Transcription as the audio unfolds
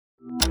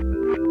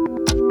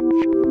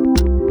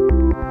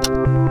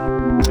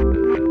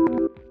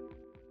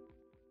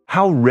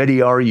How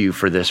ready are you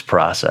for this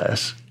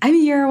process? I'm a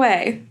year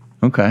away.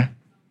 Okay.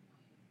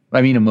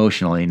 I mean,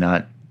 emotionally,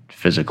 not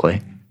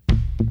physically.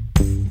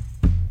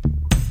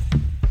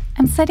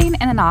 I'm sitting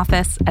in an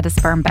office at a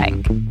sperm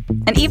bank,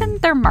 and even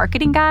their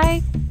marketing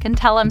guy can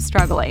tell I'm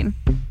struggling.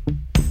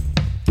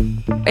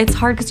 It's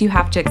hard because you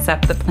have to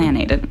accept the plan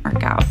A didn't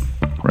work out.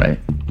 Right.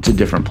 It's a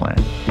different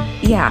plan.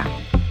 Yeah.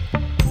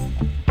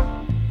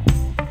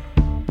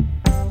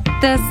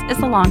 This is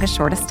The Longest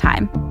Shortest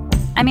Time.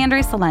 I'm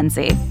Andrea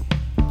Salenzi,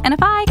 and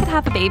if I could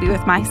have a baby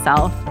with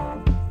myself,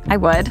 I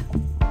would.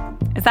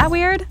 Is that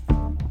weird?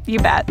 You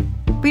bet.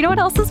 But you know what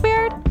else is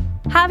weird?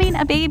 Having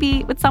a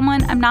baby with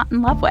someone I'm not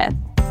in love with,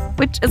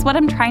 which is what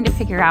I'm trying to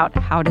figure out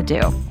how to do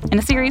in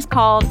a series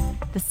called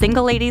The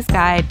Single Lady's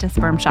Guide to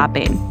Sperm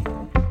Shopping.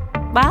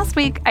 Last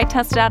week, I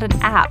tested out an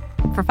app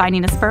for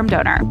finding a sperm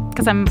donor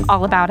because I'm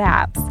all about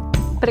apps,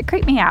 but it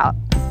creeped me out.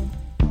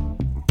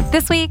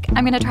 This week,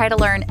 I'm going to try to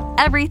learn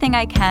everything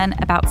I can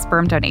about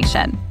sperm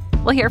donation.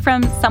 We'll hear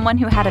from someone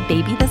who had a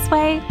baby this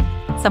way,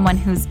 someone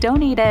who's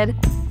donated,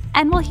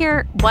 and we'll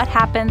hear what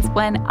happens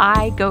when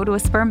I go to a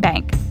sperm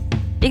bank.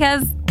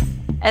 Because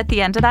at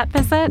the end of that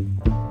visit,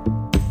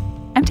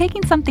 I'm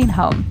taking something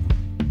home.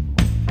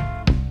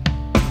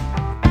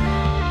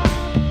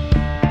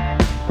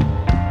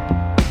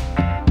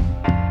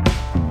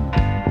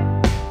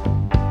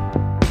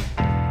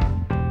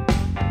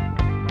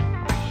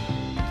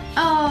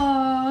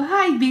 Oh,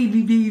 hi,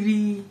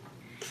 baby.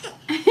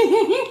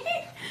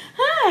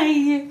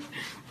 Hi.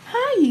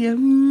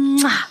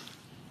 Mwah.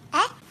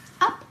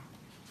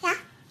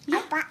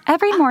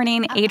 Every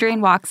morning,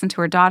 Adrienne walks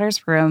into her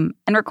daughter's room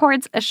and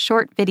records a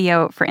short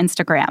video for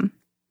Instagram.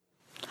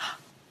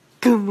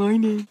 Good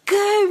morning.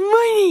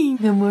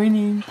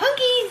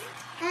 Punkies.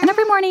 And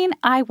every morning,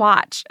 I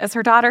watch as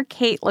her daughter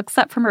Kate looks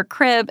up from her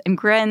crib and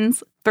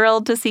grins,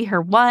 thrilled to see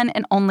her one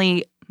and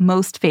only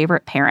most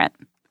favorite parent.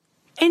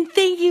 And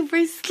thank you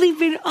for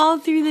sleeping all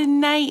through the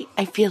night.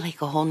 I feel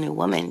like a whole new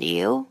woman, do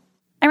you?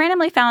 I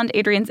randomly found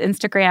Adrienne's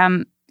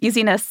Instagram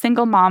using a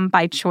single mom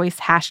by choice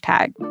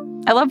hashtag.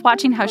 I love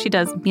watching how she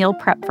does meal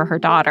prep for her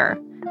daughter,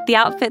 the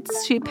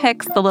outfits she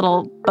picks, the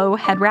little bow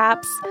head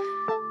wraps.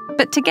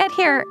 But to get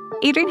here,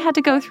 Adrienne had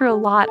to go through a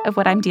lot of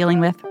what I'm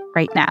dealing with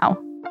right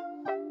now.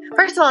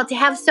 First of all, to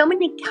have so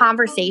many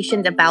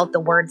conversations about the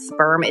word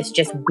sperm is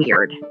just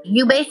weird.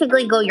 You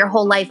basically go your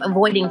whole life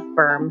avoiding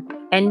sperm,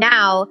 and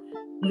now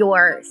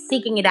you're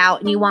seeking it out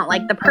and you want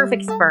like the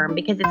perfect sperm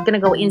because it's going to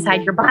go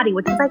inside your body,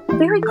 which is like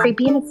very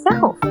creepy in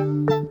itself.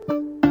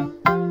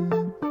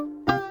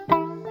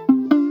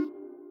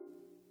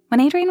 When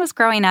Adrienne was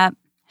growing up,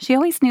 she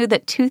always knew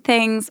that two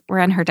things were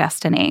in her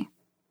destiny.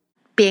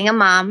 Being a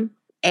mom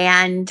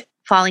and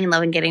falling in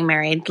love and getting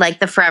married, like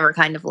the forever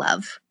kind of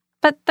love.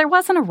 But there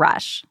wasn't a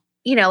rush.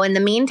 You know, in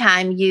the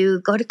meantime, you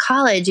go to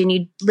college and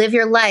you live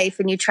your life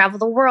and you travel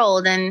the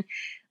world and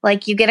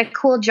like you get a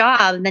cool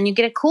job and then you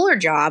get a cooler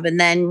job and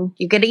then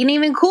you get an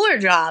even cooler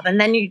job.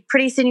 And then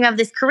pretty soon you have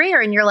this career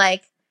and you're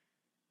like,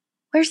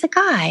 where's the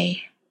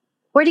guy?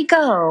 Where'd he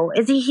go?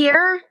 Is he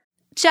here?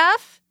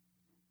 Jeff?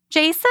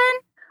 Jason?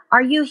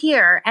 Are you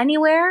here?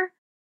 Anywhere?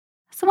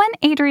 So when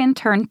Adrienne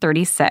turned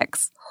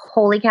 36,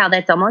 holy cow,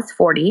 that's almost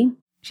 40.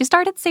 She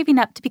started saving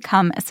up to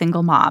become a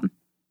single mom.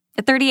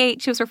 At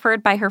 38, she was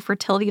referred by her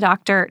fertility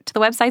doctor to the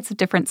websites of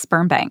different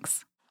sperm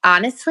banks.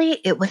 Honestly,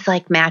 it was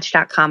like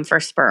Match.com for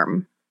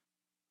sperm.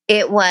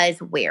 It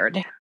was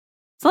weird.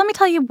 So let me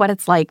tell you what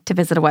it's like to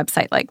visit a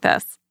website like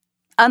this.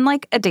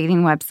 Unlike a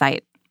dating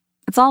website,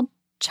 it's all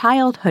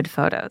childhood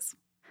photos.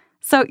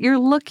 So you're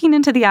looking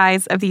into the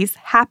eyes of these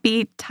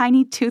happy,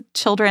 tiny-toothed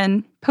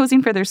children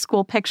posing for their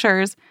school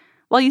pictures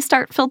while you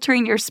start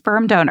filtering your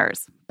sperm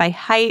donors by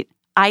height,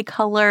 eye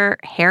color,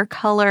 hair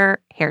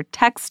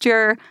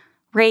texture,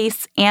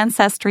 race,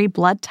 ancestry,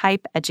 blood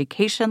type,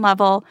 education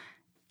level,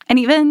 and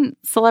even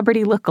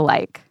celebrity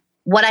lookalike.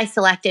 What I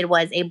selected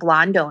was a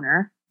blonde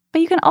donor.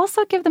 But you can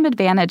also give them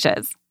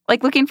advantages,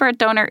 like looking for a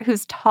donor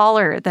who's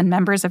taller than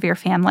members of your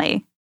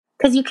family.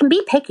 Because you can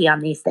be picky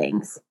on these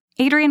things.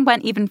 Adrienne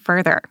went even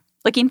further,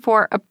 looking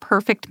for a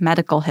perfect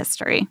medical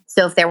history.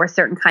 So if there were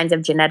certain kinds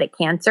of genetic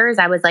cancers,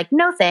 I was like,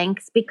 no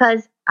thanks,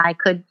 because I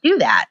could do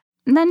that.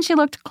 And then she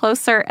looked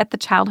closer at the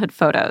childhood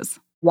photos.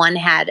 One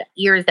had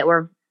ears that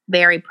were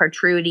very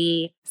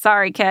protrudy.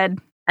 Sorry, kid.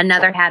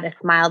 Another had a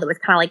smile that was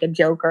kind of like a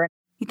Joker.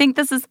 You think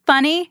this is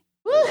funny?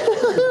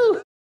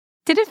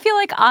 Did it feel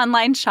like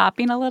online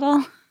shopping a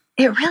little?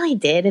 It really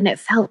did, and it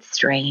felt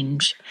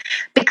strange.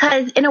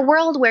 Because in a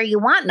world where you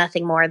want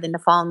nothing more than to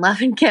fall in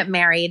love and get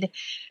married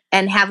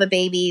and have a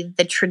baby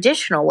the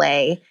traditional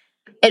way,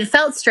 it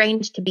felt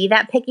strange to be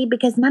that picky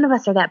because none of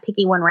us are that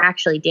picky when we're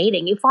actually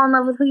dating. You fall in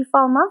love with who you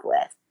fall in love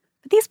with.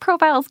 But these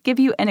profiles give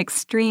you an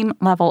extreme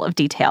level of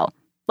detail.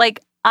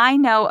 Like, I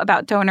know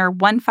about donor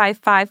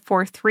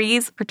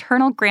 15543's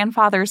paternal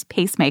grandfather's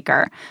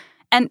pacemaker.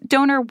 And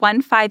donor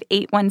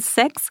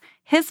 15816,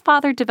 his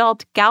father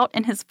developed gout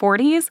in his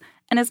 40s,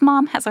 and his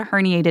mom has a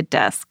herniated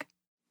disc.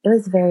 It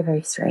was very,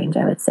 very strange,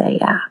 I would say,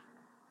 yeah.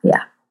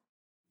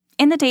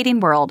 In the dating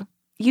world,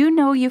 you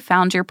know you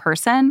found your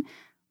person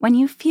when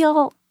you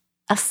feel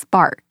a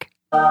spark.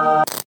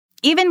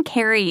 Even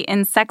Carrie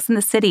in Sex and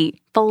the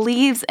City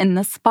believes in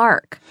the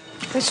spark.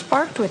 I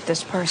sparked with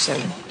this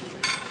person.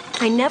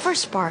 I never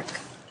spark.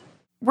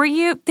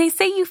 They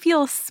say you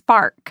feel a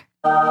spark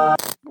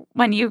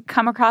when you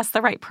come across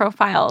the right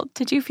profile.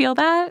 Did you feel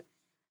that?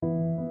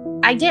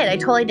 I did. I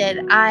totally did.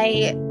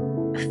 I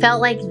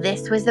felt like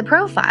this was the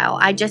profile.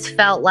 I just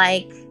felt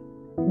like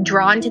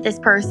drawn to this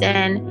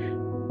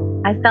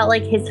person. I felt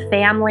like his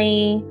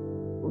family,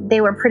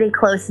 they were pretty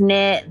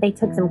close-knit. They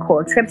took some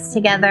cool trips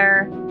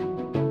together.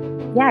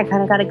 Yeah, I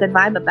kind of got a good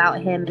vibe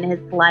about him and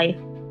his life.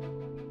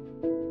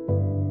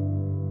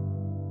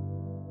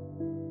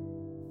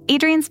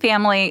 Adrienne's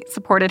family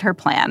supported her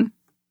plan.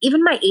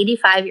 Even my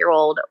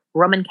 85-year-old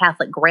Roman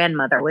Catholic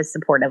grandmother was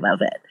supportive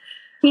of it.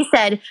 He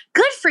said,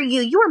 "Good for you.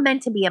 You were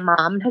meant to be a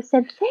mom." And I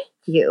said, "Thank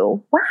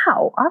you.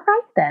 Wow. All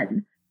right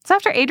then." So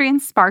after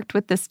Adrienne sparked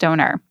with this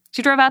donor,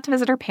 she drove out to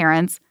visit her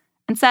parents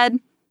and said,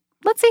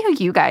 "Let's see who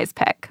you guys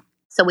pick."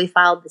 So we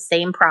followed the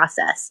same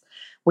process.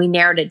 We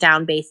narrowed it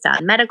down based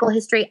on medical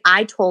history.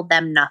 I told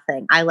them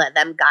nothing. I let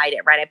them guide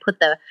it, right?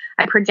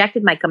 I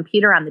projected my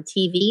computer on the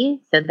TV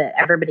so that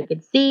everybody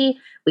could see.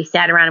 We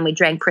sat around and we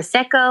drank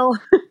Prosecco.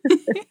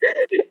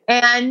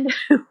 And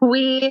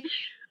we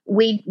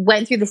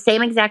went through the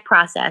same exact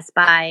process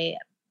by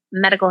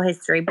medical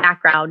history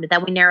background.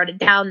 Then we narrowed it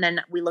down.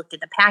 Then we looked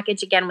at the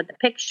package again with the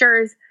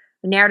pictures.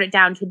 We narrowed it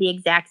down to the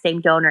exact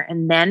same donor.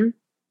 And then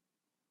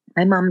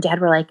my mom and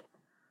dad were like,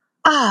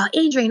 "Oh,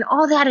 Adrienne,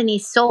 all that, and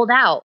he's sold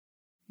out."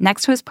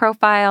 Next to his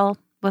profile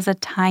was a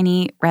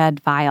tiny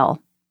red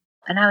vial.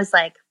 And I was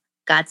like,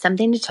 "Got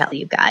something to tell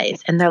you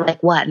guys." And they're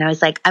like, "What?" And I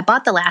was like, "I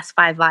bought the last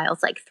 5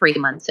 vials like 3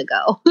 months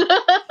ago."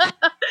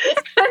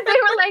 And they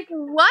were like,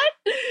 "What?"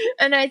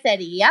 And I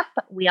said, "Yep,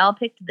 we all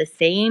picked the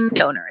same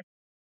donor."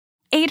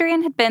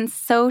 Adrienne had been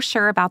so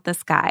sure about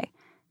this guy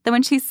that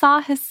when she saw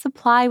his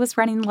supply was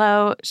running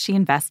low, she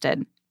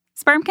invested.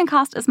 Sperm can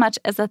cost as much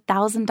as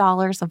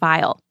 $1,000 a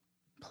vial,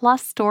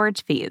 plus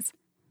storage fees.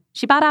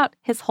 She bought out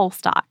his whole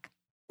stock.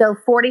 So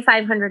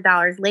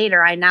 $4,500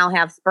 later, I now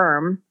have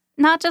sperm.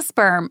 Not just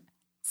sperm.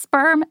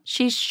 Sperm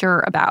she's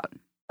sure about.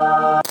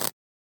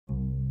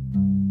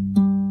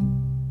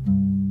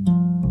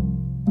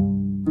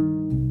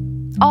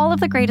 All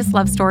of the greatest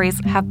love stories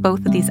have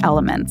both of these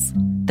elements.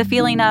 The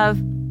feeling of,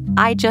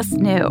 I just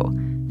knew,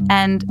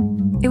 and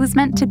it was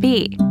meant to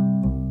be.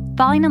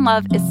 Falling in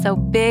love is so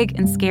big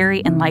and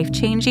scary and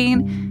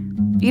life-changing,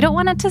 you don't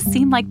want it to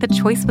seem like the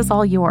choice was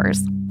all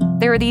yours.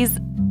 There are these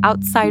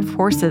outside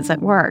forces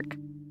at work.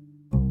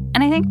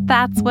 And I think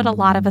that's what a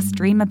lot of us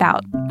dream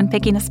about when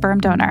picking a sperm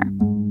donor.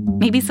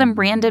 Maybe some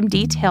random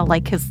detail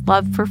like his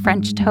love for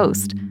French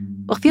toast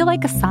will feel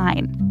like a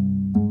sign.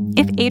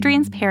 If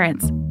Adrienne's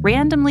parents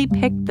randomly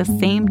picked the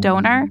same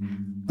donor,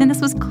 then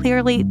this was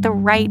clearly the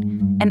right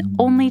and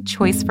only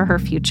choice for her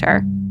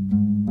future.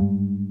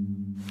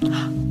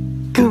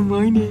 Good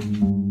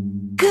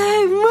morning.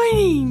 Good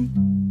morning.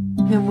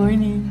 Good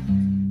morning.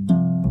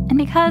 And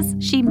because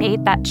she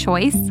made that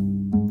choice,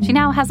 she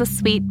now has a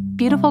sweet,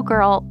 beautiful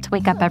girl to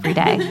wake up every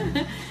day.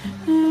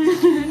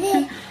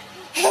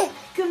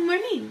 Good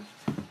morning.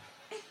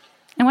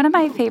 In one of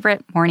my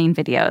favorite morning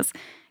videos,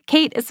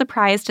 Kate is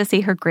surprised to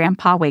see her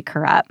grandpa wake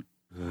her up.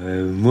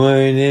 Good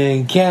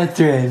morning,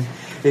 Catherine.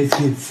 It's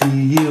good to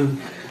see you.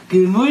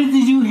 Good morning.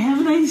 Did you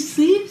have nice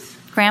sleeps?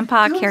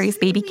 Grandpa carries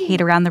baby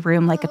Kate around the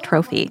room like a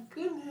trophy.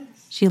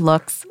 She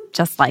looks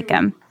just like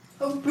him.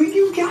 How big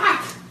you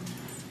got?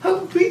 How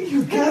big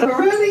you got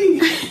already?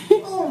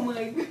 Oh,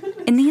 my goodness.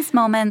 In these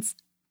moments,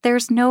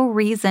 there's no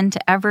reason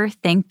to ever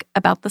think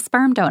about the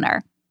sperm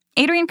donor.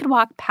 Adrienne could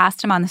walk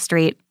past him on the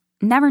street,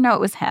 never know it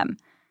was him,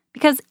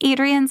 because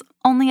Adrienne's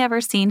only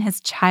ever seen his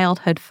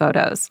childhood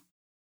photos.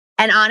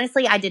 And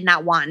honestly, I did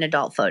not want an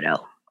adult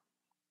photo.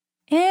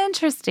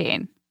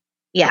 Interesting.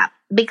 Yeah,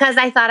 because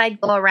I thought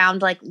I'd go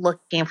around like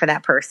looking for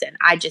that person.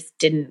 I just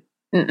didn't.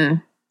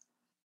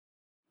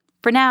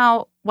 For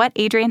now, what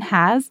Adrienne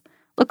has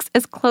looks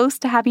as close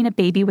to having a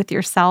baby with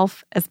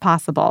yourself as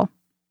possible.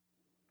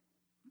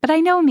 But I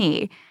know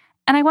me,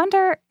 and I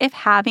wonder if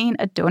having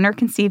a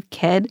donor-conceived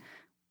kid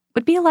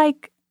would be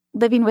like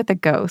living with a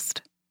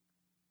ghost.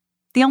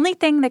 The only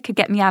thing that could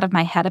get me out of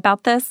my head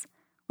about this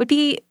would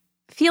be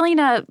feeling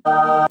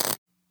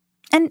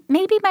and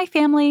maybe my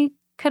family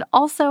could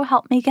also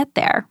help me get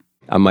there.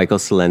 I'm Michael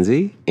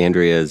Salenzi,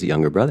 Andrea's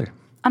younger brother.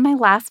 On my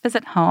last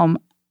visit home,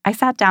 I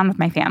sat down with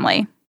my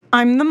family.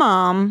 I'm the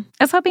mom.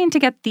 I was hoping to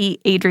get the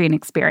Adrienne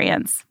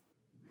experience.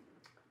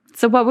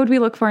 So what would we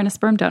look for in a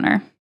sperm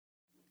donor?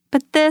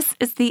 But this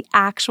is the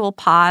actual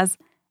pause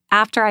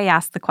after I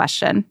asked the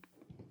question.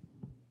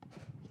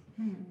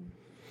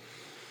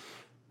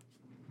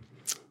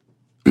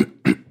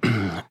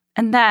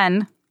 And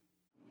then...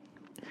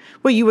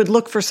 Well, you would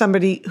look for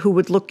somebody who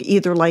would look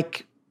either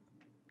like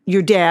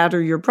your dad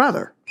or your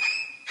brother.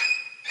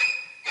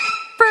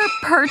 For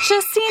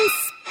purchasing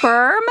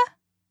sperm?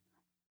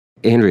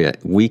 Andrea,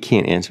 we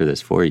can't answer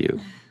this for you.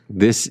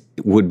 This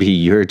would be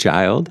your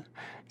child,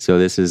 so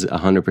this is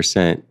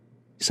 100%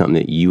 something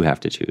that you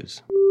have to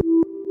choose.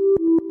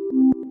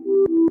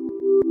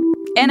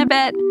 In a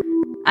bit,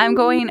 I'm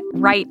going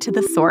right to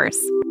the source.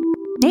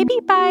 Maybe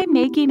by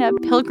making a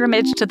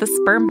pilgrimage to the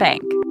sperm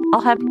bank. I'll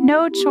have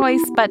no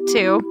choice but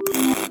to.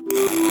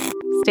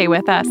 Stay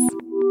with us.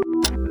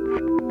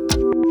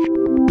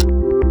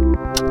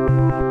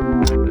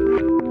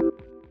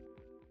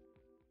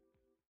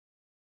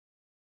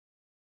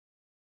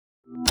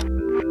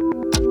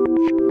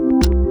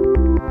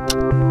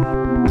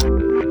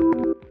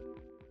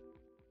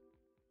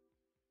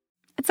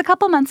 It's a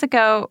couple months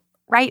ago,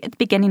 right at the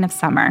beginning of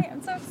summer.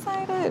 I'm so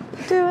excited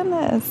doing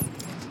this.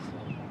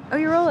 Oh,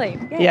 you're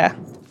rolling? Yeah.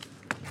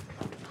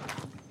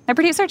 My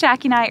producer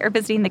Jackie and I are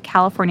visiting the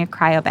California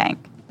Cryobank.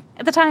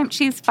 At the time,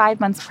 she's 5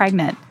 months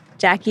pregnant.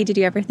 Jackie, did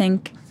you ever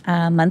think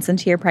months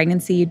into your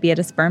pregnancy you'd be at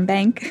a sperm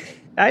bank?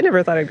 I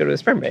never thought I'd go to a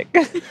sperm bank.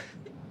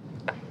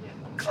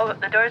 Oh,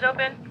 the door's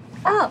open?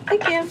 Oh,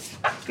 thank you.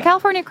 The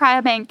California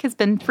Cryobank has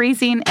been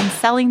freezing and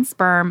selling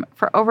sperm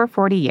for over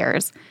 40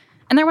 years.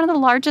 And they're one of the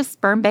largest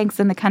sperm banks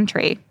in the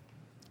country,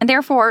 and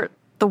therefore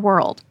the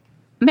world.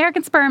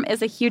 American sperm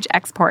is a huge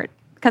export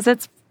because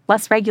it's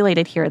less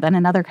regulated here than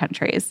in other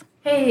countries.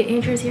 Hey,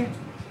 Andrew's here.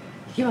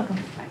 You're welcome.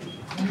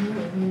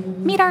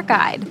 Meet our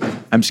guide.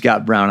 I'm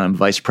Scott Brown. I'm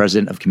Vice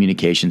President of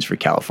Communications for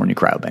California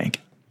Cryobank.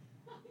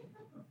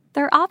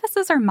 Their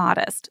offices are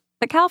modest,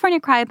 but California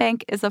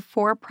Cryobank is a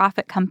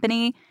for-profit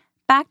company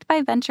backed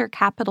by venture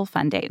capital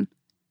funding.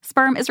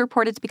 Sperm is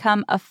reported to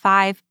become a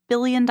 $5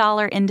 billion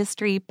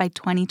industry by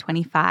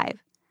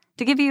 2025.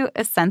 To give you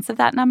a sense of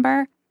that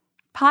number,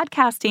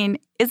 podcasting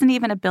isn't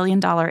even a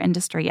billion-dollar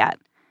industry yet,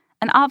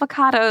 and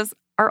avocados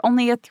are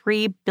only a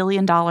 $3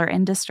 billion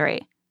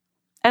industry.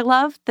 I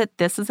love that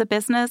this is a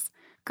business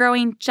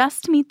growing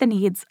just to meet the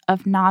needs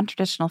of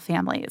non-traditional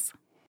families.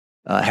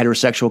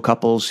 Heterosexual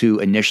couples who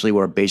initially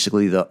were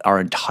basically our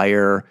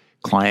entire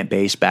client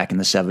base back in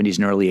the 70s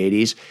and early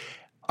 80s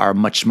are a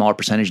much smaller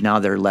percentage now.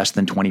 They're less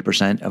than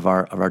 20% of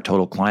our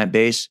total client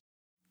base.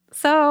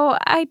 So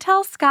I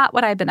tell Scott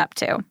what I've been up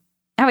to,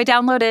 how I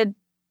downloaded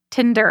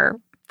Tinder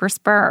for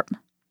sperm.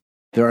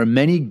 There are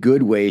many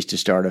good ways to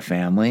start a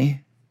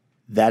family.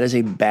 That is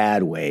a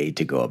bad way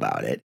to go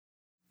about it.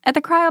 At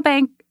the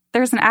cryobank,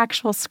 there's an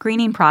actual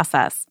screening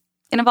process.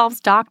 It involves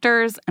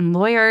doctors and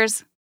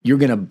lawyers. You're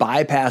going to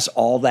bypass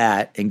all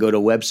that and go to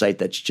a website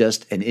that's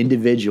just an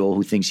individual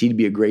who thinks he'd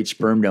be a great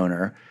sperm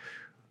donor.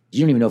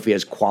 You don't even know if he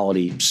has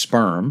quality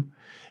sperm.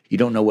 You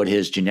don't know what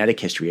his genetic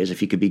history is, if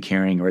he could be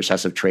carrying a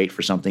recessive trait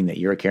for something that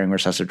you're carrying a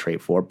recessive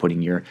trait for,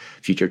 putting your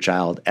future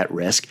child at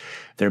risk.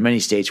 There are many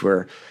states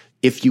where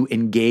if you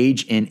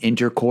engage in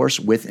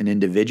intercourse with an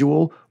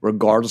individual,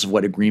 regardless of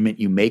what agreement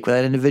you make with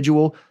that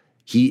individual,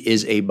 he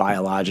is a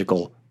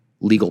biological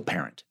legal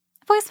parent.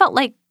 I've always felt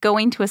like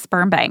going to a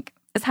sperm bank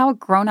is how a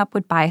grown-up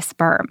would buy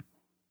sperm.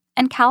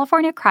 And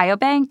California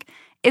Cryobank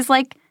is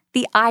like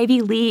the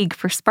Ivy League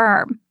for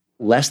sperm.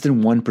 Less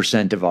than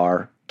 1% of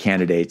our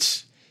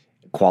candidates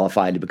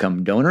qualified to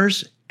become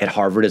donors. At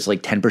Harvard, it's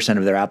like 10%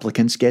 of their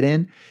applicants get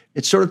in.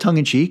 It's sort of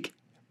tongue-in-cheek,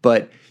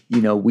 but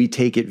we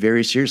take it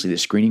very seriously. The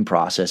screening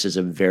process is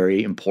a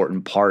very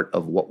important part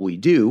of what we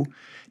do,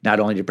 not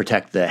only to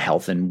protect the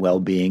health and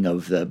well-being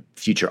of the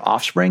future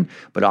offspring,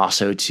 but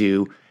also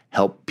to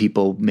help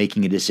people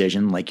making a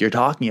decision like you're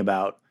talking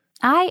about.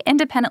 I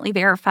independently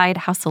verified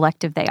how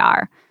selective they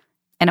are.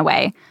 In a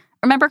way,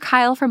 remember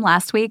Kyle from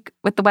last week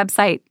with the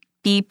website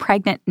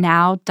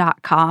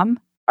bepregnantnow.com?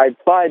 I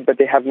applied, but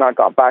they have not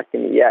got back to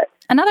me yet.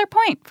 Another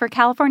point for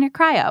California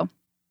Cryo.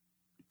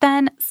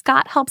 Then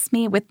Scott helps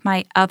me with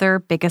my other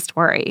biggest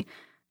worry.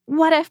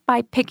 What if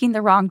by picking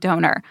the wrong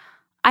donor,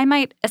 I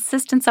might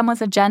assist in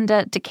someone's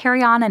agenda to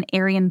carry on an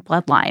Aryan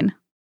bloodline?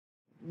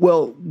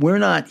 Well, we're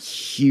not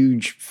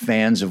huge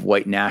fans of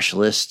white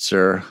nationalists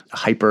or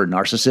hyper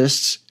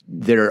narcissists.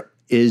 There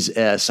is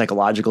a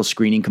psychological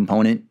screening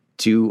component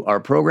to our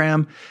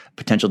program.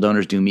 Potential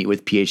donors do meet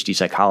with PhD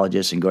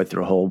psychologists and go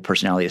through a whole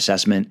personality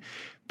assessment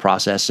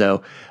process.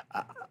 So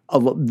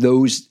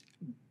those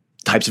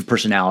types of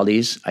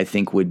personalities, I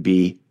think, would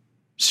be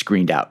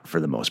screened out for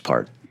the most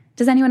part.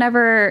 Does anyone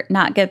ever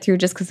not get through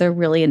just because they're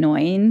really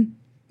annoying?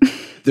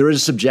 There is a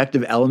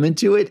subjective element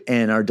to it,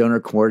 and our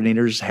donor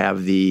coordinators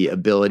have the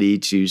ability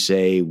to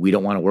say, we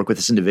don't want to work with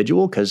this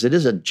individual because it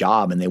is a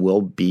job and they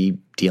will be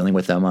dealing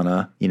with them on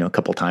a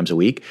couple times a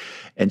week.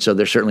 And so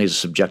there certainly is a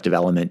subjective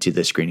element to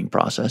the screening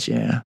process,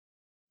 yeah.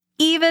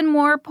 Even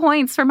more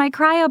points for my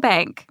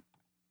cryobank.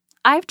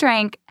 I've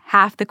drank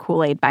half the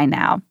Kool-Aid by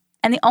now,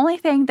 and the only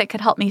thing that could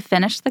help me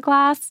finish the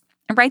glass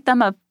and write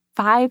them a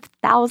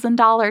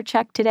 $5,000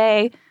 check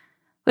today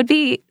would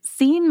be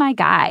seeing my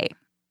guy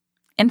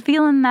and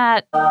feeling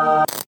that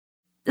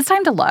it's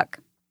time to look.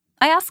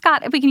 I asked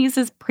Scott if we can use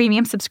his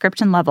premium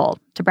subscription level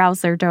to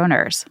browse their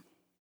donors.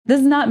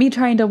 This is not me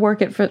trying to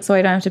work it so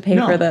I don't have to pay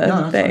for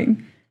the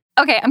thing.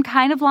 Okay, I'm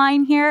kind of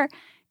lying here.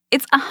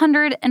 It's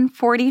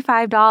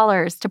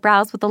 $145 to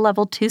browse with a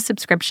level 2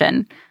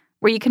 subscription,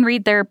 where you can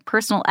read their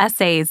personal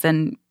essays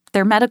and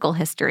their medical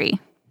history.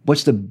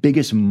 What's the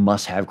biggest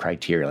must-have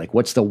criteria? Like,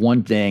 what's the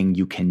one thing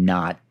you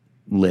cannot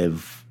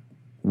live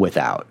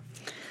without?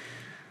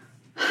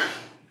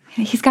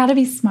 He's got to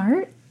be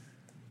smart.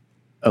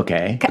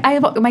 Okay.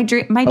 My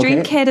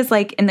dream kid is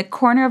like in the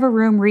corner of a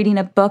room reading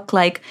a book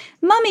like,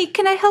 Mommy,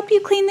 can I help you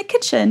clean the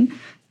kitchen?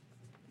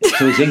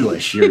 So he's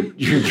English. Your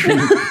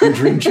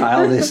dream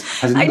child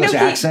has an English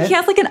accent? He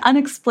has like an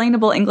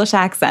unexplainable English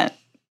accent.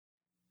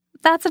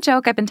 That's a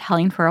joke I've been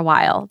telling for a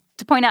while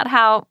to point out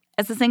how,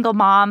 as a single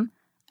mom,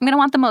 I'm going to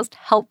want the most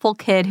helpful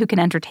kid who can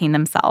entertain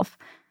themselves.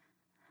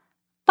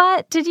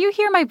 But did you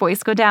hear my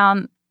voice go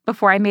down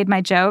before I made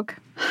my joke?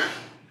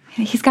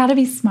 He's got to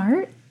be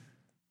smart.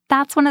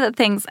 That's one of the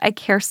things I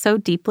care so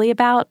deeply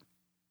about.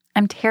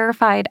 I'm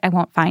terrified I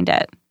won't find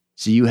it.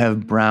 So you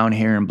have brown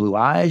hair and blue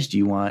eyes. Do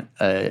you want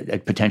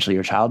potentially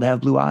your child to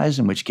have blue eyes,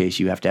 in which case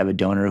you have to have a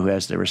donor who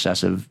has the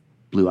recessive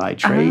blue eye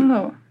trait?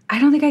 Oh, I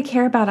don't think I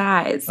care about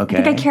eyes. Okay.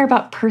 I think I care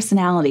about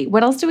personality.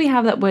 What else do we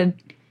have that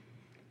would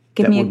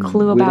give me a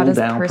clue about his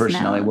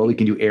personality? Well, we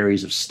can do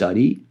areas of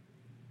study,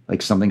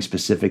 like something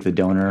specific the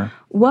donor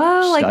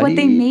Whoa, like what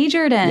they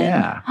majored in.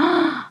 Yeah.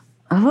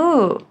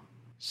 Oh.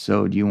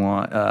 So do you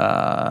want,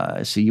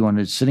 you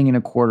wanted sitting in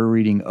a corner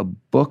reading a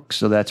book,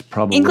 so that's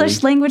probably...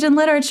 English language and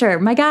literature,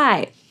 my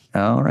guy.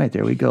 All right,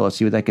 there we go. Let's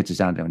see what that gets us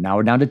down to. Now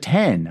we're down to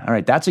 10. All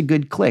right, that's a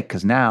good click,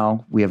 because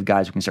now we have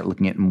guys who can start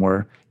looking at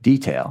more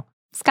detail.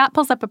 Scott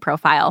pulls up a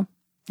profile.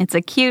 It's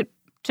a cute,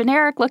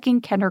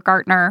 generic-looking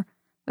kindergartner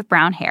with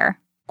brown hair.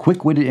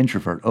 Quick-witted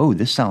introvert. Oh,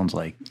 this sounds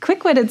like...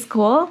 Quick-witted's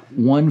cool.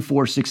 1,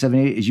 4, 6, 7,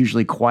 8 is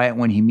usually quiet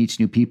when he meets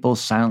new people,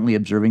 silently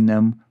observing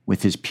them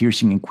with his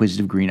piercing,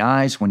 inquisitive green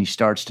eyes. When he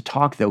starts to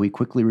talk, though, he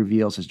quickly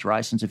reveals his dry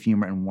sense of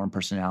humor and warm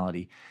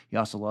personality. He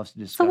also loves to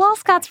discuss... So while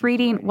Scott's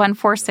reading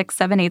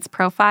 14678's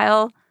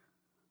profile,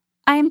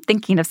 I'm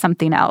thinking of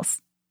something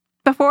else.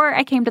 Before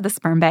I came to the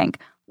sperm bank,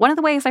 one of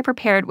the ways I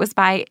prepared was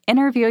by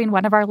interviewing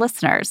one of our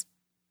listeners.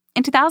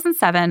 In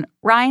 2007,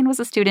 Ryan was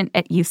a student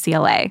at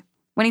UCLA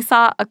when he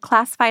saw a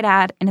classified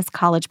ad in his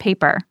college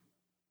paper.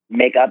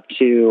 Make up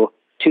to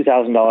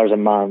 $2,000 a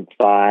month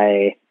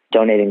by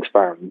donating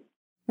sperm.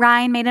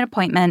 Ryan made an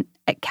appointment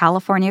at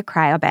California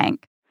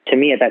Cryobank. To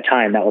me at that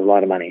time, that was a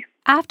lot of money.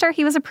 After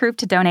he was approved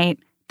to donate,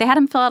 they had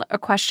him fill out a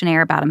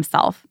questionnaire about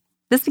himself.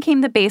 This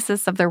became the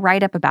basis of the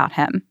write-up about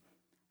him.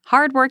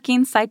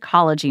 Hardworking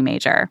psychology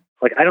major.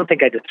 Like, I don't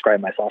think I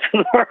describe myself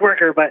as a hard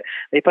worker, but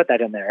they put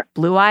that in there.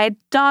 Blue-eyed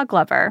dog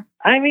lover.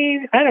 I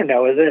mean, I don't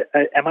know.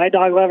 Am I a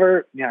dog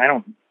lover? You know, I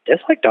don't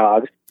dislike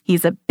dogs.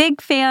 He's a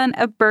big fan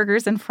of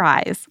burgers and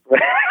fries.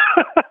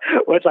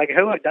 Which, like,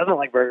 who doesn't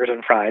like burgers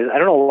and fries? I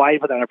don't know why you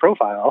put that on a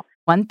profile.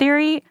 One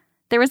theory,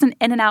 there was an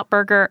In-N-Out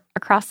burger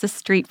across the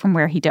street from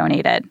where he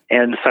donated.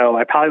 And so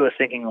I probably was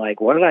thinking, like,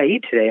 what did I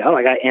eat today? Oh,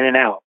 I got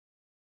In-N-Out.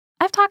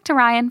 I've talked to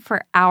Ryan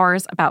for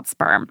hours about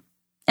sperm.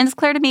 And it's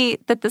clear to me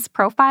that this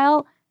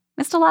profile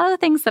missed a lot of the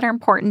things that are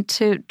important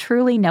to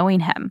truly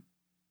knowing him.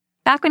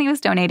 Back when he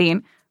was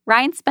donating,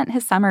 Ryan spent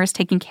his summers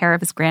taking care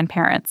of his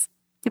grandparents.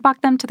 He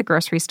walked them to the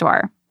grocery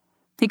store.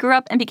 He grew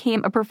up and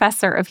became a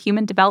professor of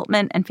human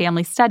development and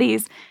family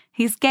studies.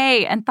 He's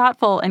gay and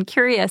thoughtful and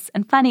curious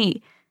and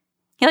funny.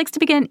 He likes to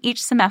begin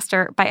each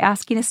semester by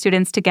asking his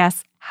students to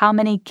guess how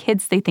many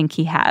kids they think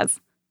he has.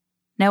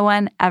 No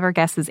one ever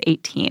guesses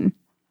 18.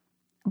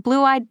 A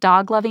blue-eyed,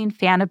 dog-loving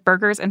fan of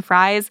burgers and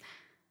fries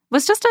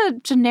was just a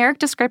generic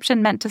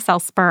description meant to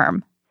sell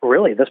sperm.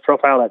 Really, this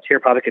profile that's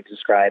here probably could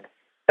describe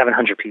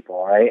 700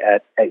 people, right,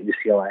 at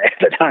UCLA at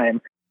the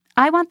time.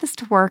 I want this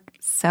to work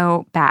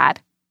so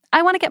bad.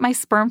 I want to get my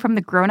sperm from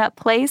the grown-up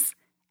place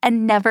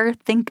and never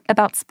think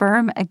about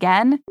sperm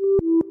again.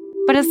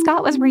 But as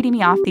Scott was reading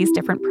me off these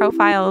different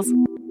profiles,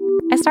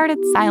 I started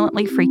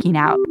silently freaking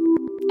out.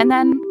 And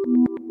then,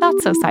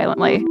 not so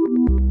silently.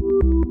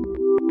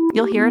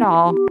 You'll hear it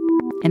all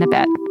in a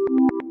bit.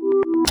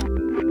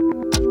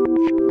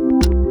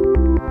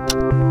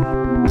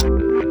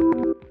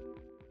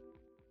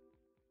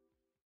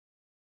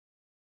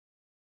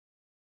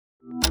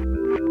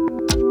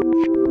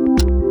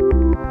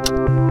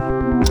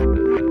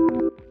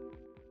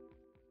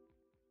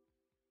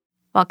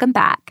 Welcome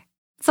back.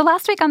 So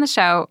last week on the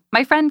show,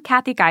 my friend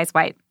Kathy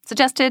Geiswhite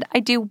suggested I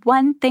do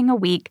one thing a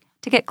week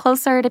to get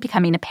closer to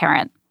becoming a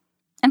parent.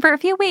 And for a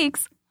few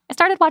weeks, I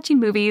started watching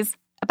movies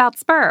about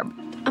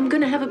sperm. I'm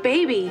gonna have a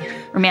baby.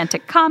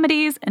 Romantic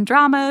comedies and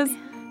dramas,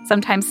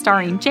 sometimes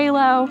starring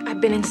J-Lo. I've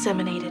been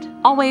inseminated.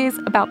 Always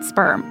about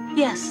sperm.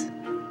 Yes.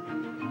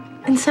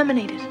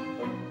 Inseminated.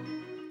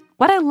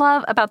 What I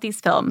love about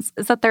these films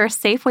is that they're a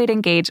safe way to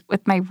engage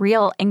with my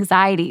real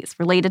anxieties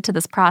related to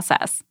this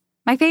process.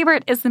 My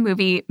favorite is the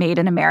movie Made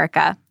in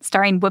America,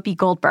 starring Whoopi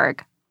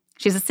Goldberg.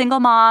 She's a single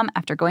mom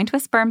after going to a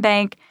sperm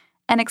bank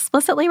and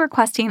explicitly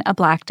requesting a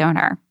Black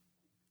donor.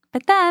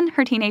 But then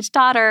her teenage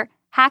daughter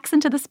hacks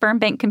into the sperm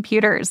bank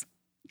computers,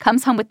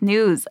 comes home with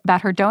news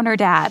about her donor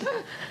dad.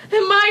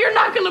 And Ma, you're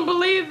not gonna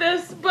believe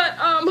this, but,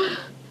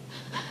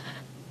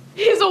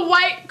 he's a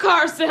white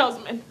car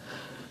salesman.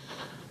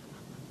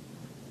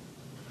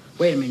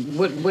 Wait a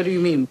minute, what do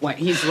you mean, white?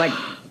 He's like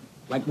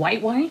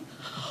white? White.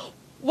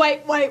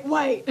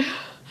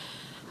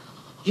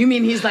 You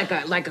mean he's like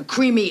a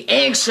creamy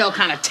eggshell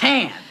kind of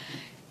tan?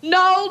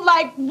 No,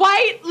 like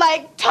white,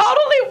 like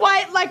totally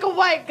white, like a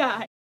white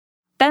guy.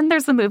 Then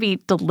there's the movie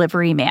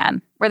Delivery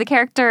Man, where the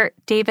character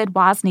David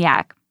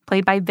Wozniak,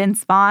 played by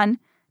Vince Vaughn,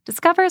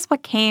 discovers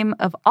what came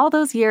of all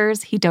those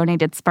years he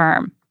donated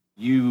sperm.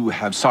 You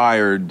have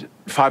sired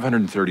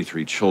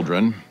 533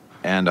 children,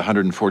 and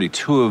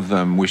 142 of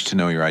them wish to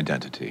know your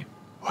identity.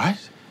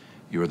 What?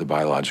 You are the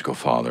biological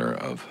father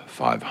of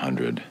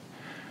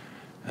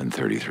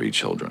 533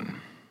 children.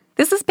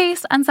 This is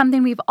based on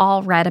something we've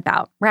all read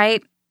about,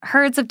 right?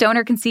 Herds of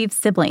donor-conceived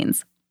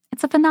siblings.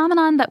 It's a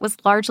phenomenon that was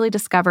largely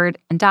discovered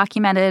and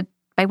documented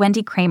by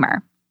Wendy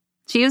Kramer.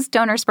 She used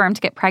donor sperm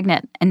to get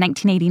pregnant in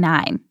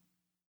 1989.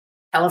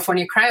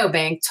 California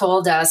Cryobank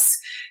told us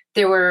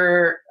there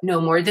were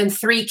no more than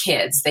 3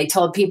 kids. They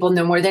told people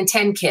no more than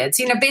 10 kids.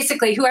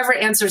 Basically, whoever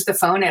answers the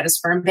phone at a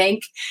sperm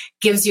bank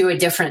gives you a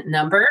different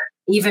number,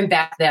 even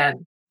back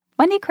then.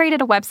 Wendy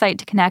created a website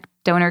to connect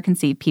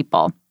donor-conceived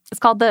people. It's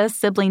called the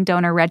Sibling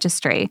Donor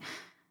Registry.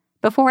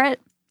 Before it,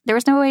 there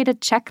was no way to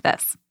check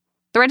this.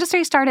 The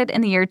registry started in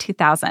the year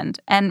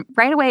 2000, and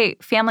right away,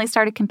 families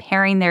started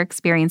comparing their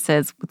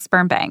experiences with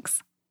sperm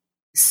banks.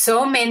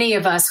 So many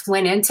of us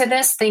went into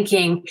this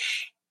thinking,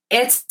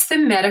 it's the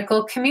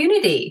medical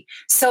community.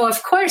 So,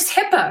 of course,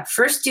 HIPAA,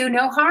 first do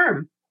no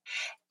harm.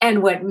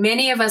 And what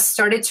many of us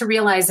started to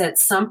realize at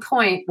some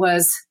point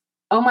was,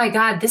 oh my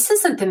God, this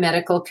isn't the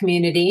medical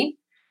community.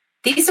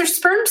 These are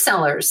sperm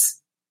sellers.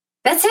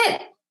 That's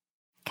it.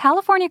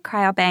 California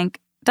Cryobank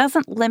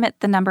doesn't limit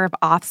the number of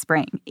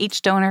offspring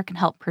each donor can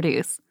help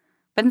produce,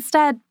 but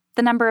instead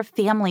the number of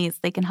families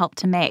they can help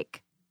to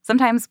make,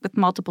 sometimes with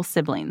multiple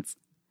siblings.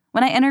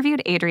 When I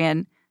interviewed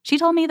Adrienne, she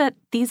told me that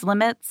these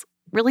limits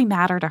really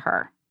matter to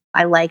her.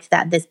 I liked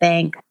that this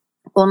bank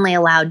only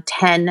allowed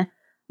 10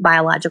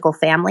 biological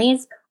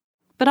families.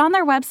 But on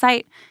their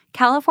website,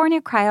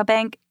 California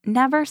Cryobank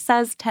never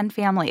says 10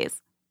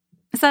 families.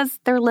 It says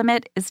their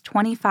limit is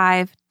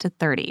 25 to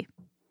 30.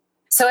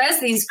 So as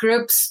these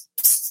groups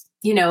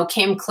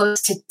came close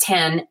to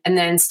 10 and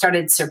then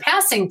started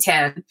surpassing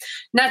 10,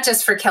 not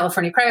just for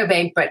California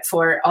Cryobank, but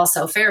for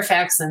also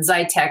Fairfax and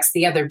Zytex,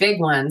 the other big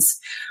ones,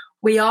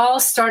 we all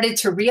started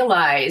to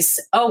realize,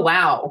 oh,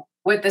 wow,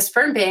 what the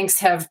sperm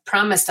banks have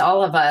promised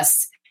all of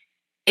us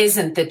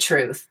isn't the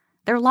truth.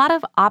 There are a lot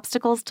of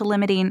obstacles to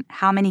limiting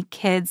how many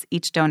kids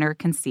each donor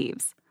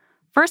conceives.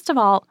 First of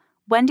all,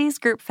 Wendy's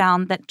group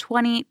found that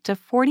 20 to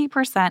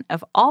 40%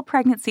 of all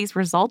pregnancies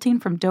resulting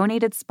from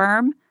donated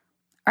sperm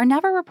are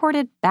never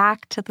reported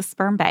back to the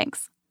sperm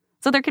banks.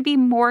 So there could be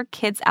more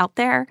kids out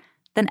there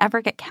than ever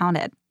get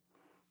counted.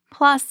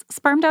 Plus,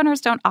 sperm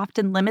donors don't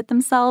often limit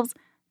themselves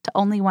to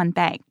only one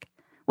bank.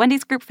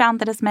 Wendy's group found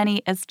that as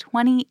many as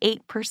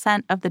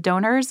 28% of the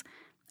donors,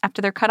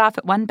 after they're cut off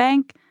at one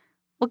bank,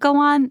 will go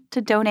on to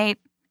donate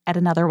at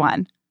another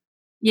one.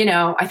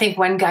 I think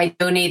one guy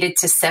donated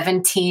to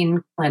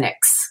 17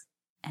 clinics.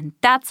 And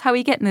that's how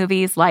we get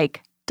movies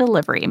like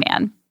Delivery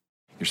Man.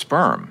 Your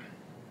sperm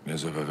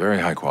is of a very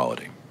high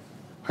quality.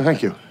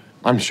 Thank you.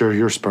 I'm sure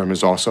your sperm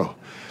is also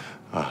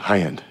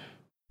high-end.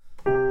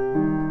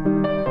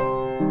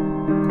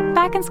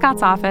 Back in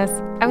Scott's office,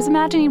 I was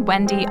imagining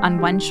Wendy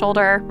on one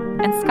shoulder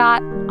and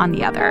Scott on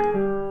the other.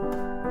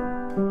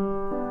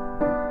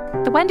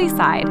 The Wendy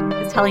side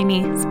is telling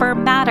me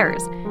sperm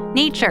matters,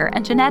 nature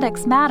and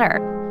genetics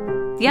matter.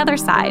 The other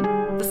side,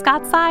 the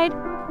Scott side,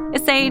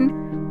 is saying,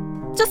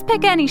 just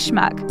pick any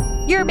schmuck.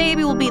 Your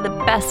baby will be the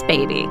best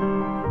baby.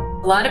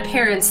 A lot of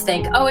parents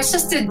think, oh, it's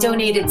just a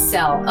donated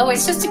cell. Oh,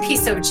 it's just a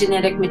piece of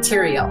genetic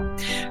material.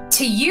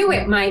 To you,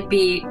 it might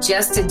be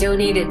just a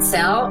donated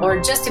cell or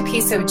just a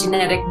piece of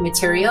genetic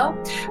material.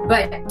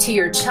 But to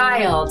your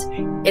child,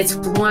 it's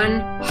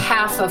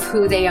 1/2 of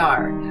who they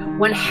are,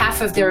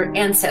 1/2 of their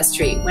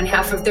ancestry,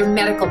 1/2 of their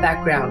medical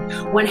background,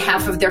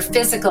 1/2 of their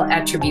physical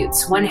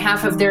attributes,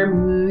 1/2 of their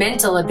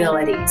mental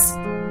abilities.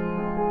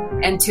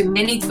 And to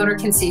many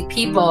donor-conceived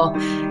people,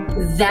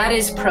 that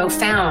is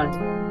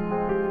profound.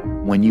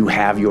 When you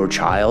have your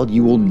child,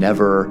 you will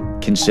never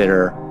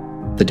consider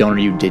the donor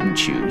you didn't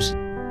choose.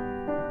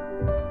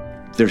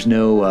 There's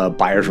no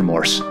buyer's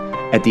remorse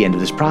at the end of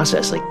this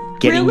process. Like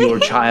getting your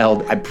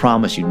child, I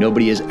promise you,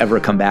 nobody has ever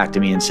come back to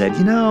me and said,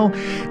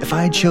 if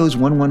I had chose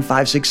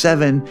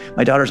 11567,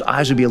 my daughter's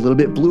eyes would be a little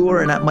bit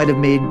bluer and that might have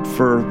made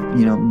for,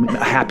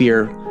 a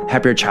happier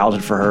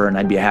childhood for her and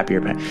I'd be a happier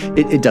parent.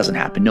 It doesn't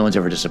happen. No one's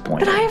ever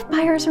disappointed. But I have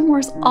buyer's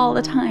remorse all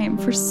the time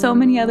for so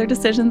many other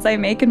decisions I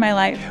make in my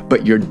life.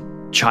 But your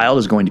child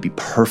is going to be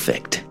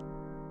perfect.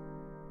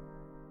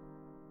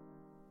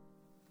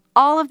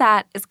 All of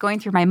that is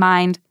going through my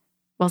mind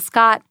while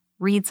Scott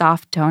reads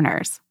off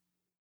donors.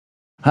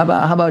 How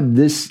about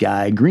this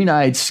guy?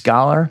 Green-eyed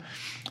scholar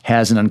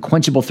has an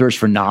unquenchable thirst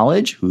for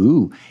knowledge.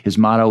 His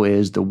motto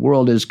is, the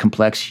world is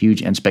complex,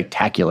 huge, and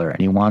spectacular, and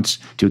he wants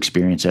to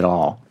experience it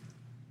all.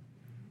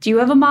 Do you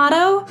have a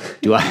motto?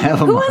 Do I have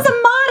a motto? Who has a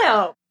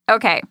motto?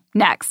 Okay,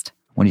 next.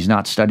 When he's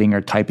not studying or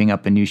typing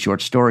up a new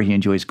short story, he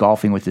enjoys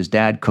golfing with his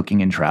dad,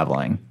 cooking, and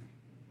traveling.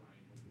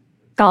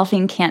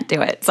 Golfing can't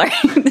do it. Sorry.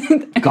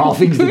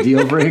 Golfing's the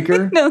deal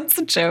breaker? No, it's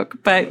a joke,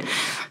 but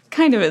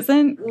kind of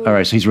isn't. All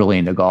right, so he's really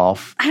into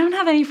golf. I don't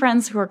have any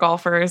friends who are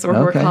golfers or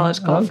who are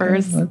college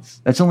golfers. Okay.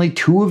 That's only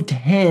 2 of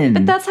 10.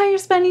 But that's how you're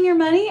spending your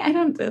money? I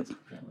don't...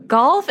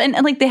 Golf, and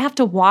like they have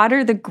to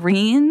water the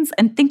greens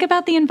and think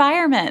about the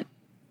environment.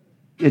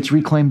 It's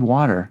reclaimed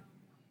water.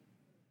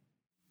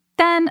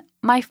 Then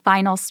my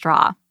final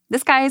straw.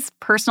 This guy's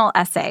personal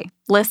essay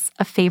lists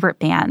a favorite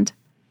band.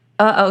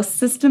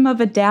 System of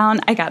a Down.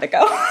 I gotta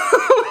go.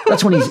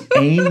 That's when he's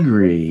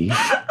angry.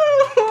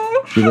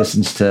 He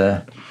listens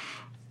to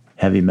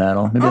heavy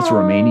metal. Maybe that's a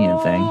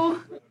Romanian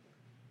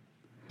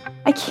thing.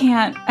 I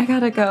can't. I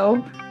gotta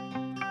go.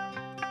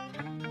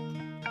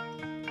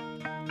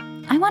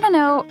 I want to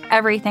know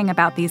everything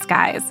about these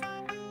guys.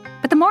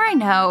 But the more I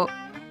know,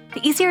 the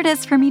easier it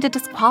is for me to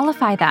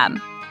disqualify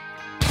them.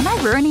 Am I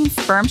ruining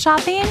sperm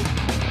shopping?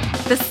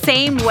 The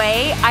same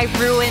way I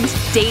ruined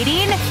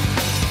dating?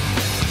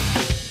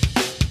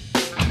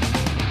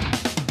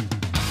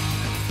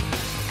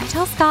 I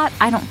tell Scott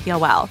I don't feel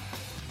well.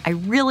 I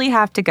really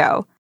have to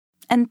go.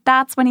 And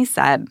that's when he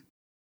said,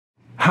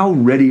 How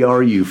ready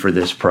are you for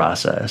this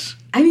process?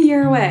 I'm a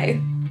year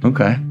away.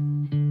 Okay.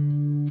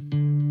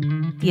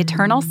 The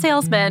eternal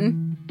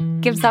salesman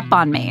gives up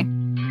on me.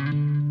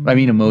 I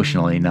mean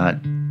emotionally, not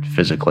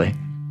physically.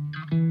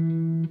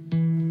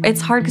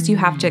 It's hard because you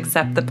have to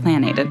accept the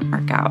plan A didn't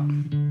work out.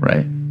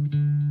 Right.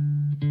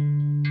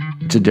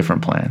 It's a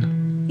different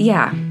plan.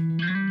 Yeah.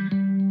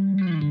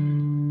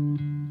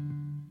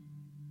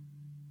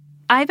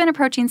 I've been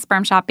approaching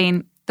sperm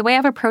shopping the way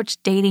I've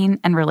approached dating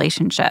and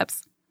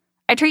relationships.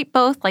 I treat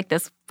both like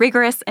this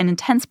rigorous and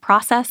intense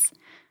process,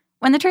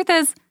 when the truth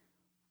is,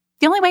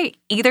 the only way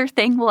either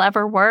thing will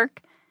ever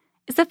work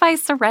is if I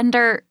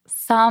surrender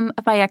some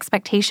of my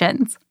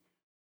expectations.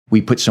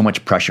 We put so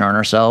much pressure on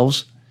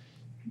ourselves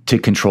to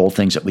control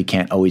things that we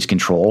can't always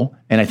control.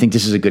 And I think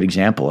this is a good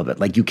example of it.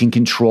 Like, you can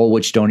control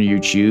which donor you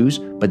choose,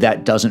 but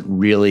that doesn't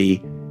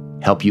really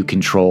help you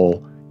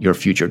control your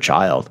future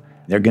child.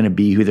 They're going to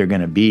be who they're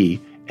going to be,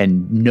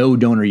 and no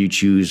donor you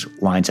choose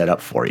lines that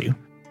up for you.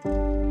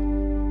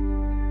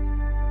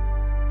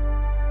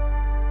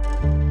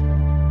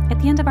 At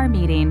the end of our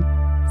meeting,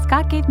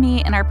 Scott gave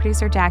me and our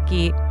producer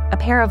Jackie a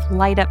pair of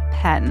light-up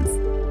pens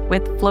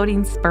with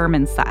floating sperm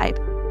inside.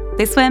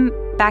 They swim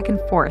back and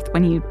forth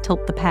when you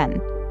tilt the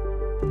pen.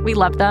 We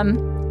love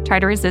them, try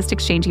to resist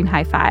exchanging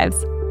high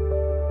fives.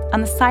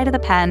 On the side of the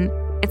pen,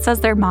 it says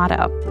their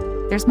motto,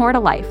 "There's more to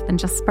life than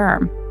just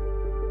sperm."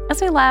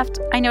 As we left,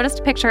 I noticed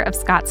a picture of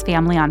Scott's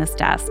family on his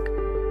desk.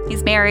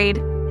 He's married.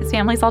 His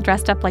family's all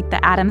dressed up like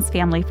the Addams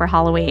family for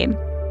Halloween.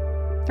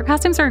 Their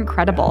costumes are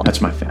incredible.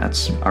 That's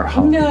our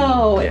Halloween.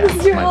 No, this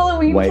is your my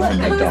Halloween wife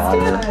and my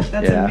daughter.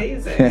 That's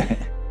amazing.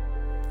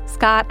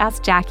 Scott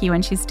asked Jackie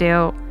when she's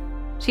due.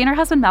 She and her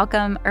husband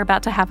Malcolm are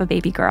about to have a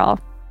baby girl.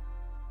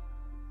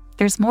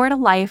 There's more to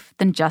life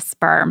than just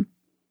sperm.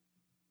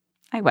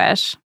 I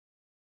wish.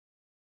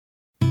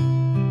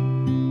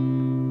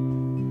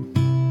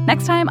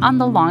 Next time on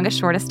The Longest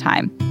Shortest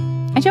Time,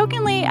 I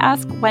jokingly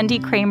ask Wendy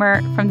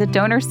Kramer from the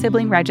Donor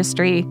Sibling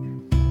Registry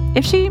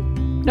if she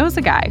knows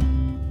a guy.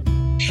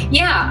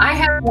 Yeah, I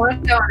have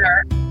one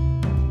donor.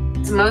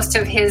 Most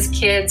of his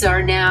kids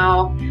are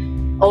now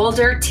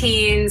older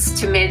teens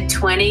to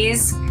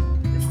mid-20s.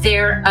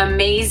 They're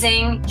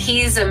amazing.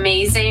 He's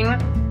amazing.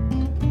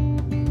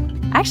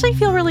 I actually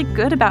feel really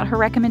good about her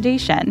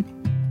recommendation.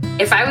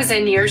 If I was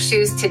in your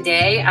shoes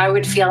today, I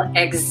would feel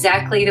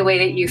exactly the way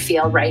that you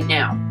feel right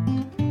now.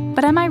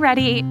 But am I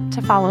ready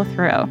to follow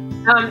through?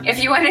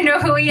 If you want to know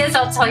who he is,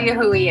 I'll tell you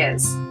who he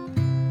is.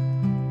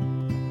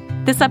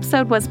 This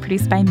episode was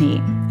produced by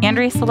me,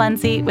 Andrea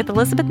Salenzi, with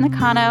Elizabeth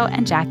Nakano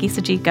and Jackie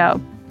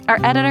Sajiko. Our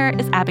editor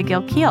is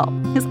Abigail Keel,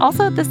 who's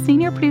also the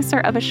senior producer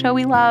of a show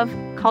we love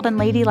called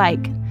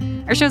Unladylike.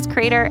 Our show's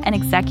creator and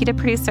executive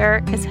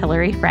producer is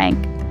Hillary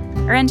Frank.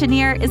 Our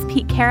engineer is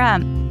Pete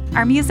Karam.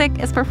 Our music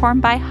is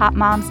performed by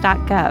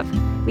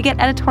hotmoms.gov. We get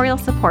editorial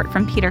support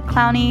from Peter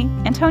Clowney,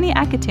 Antonia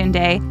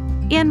Akatunde,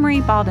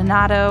 Anne-Marie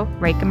Baldonado,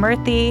 Rekha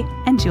Murthy,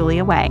 and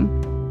Julia Wang.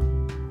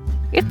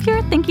 If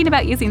you're thinking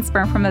about using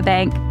sperm from a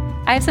bank,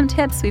 I have some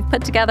tips we've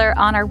put together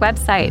on our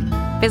website.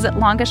 Visit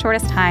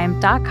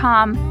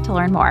longestshortesttime.com to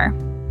learn more.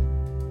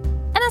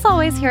 And as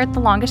always, here at The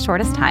Longest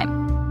Shortest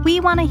Time,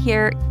 we want to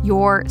hear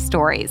your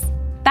stories.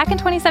 Back in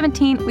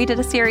 2017, we did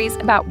a series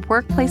about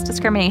workplace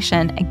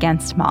discrimination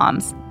against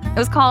moms. It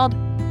was called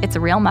It's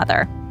a Real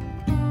Mother.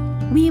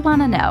 We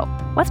want to know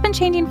what's been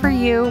changing for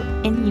you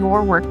in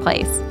your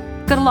workplace.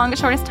 Go to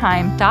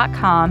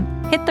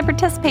longestshortesttime.com, hit the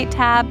Participate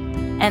tab,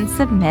 and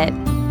submit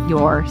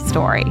your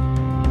story.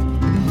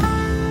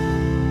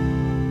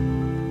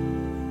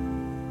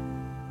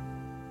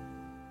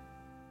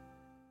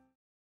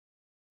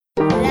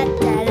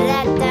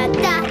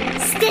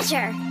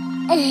 Stitcher.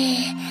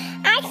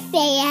 I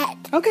say it.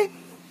 Okay.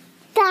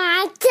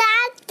 Da, da.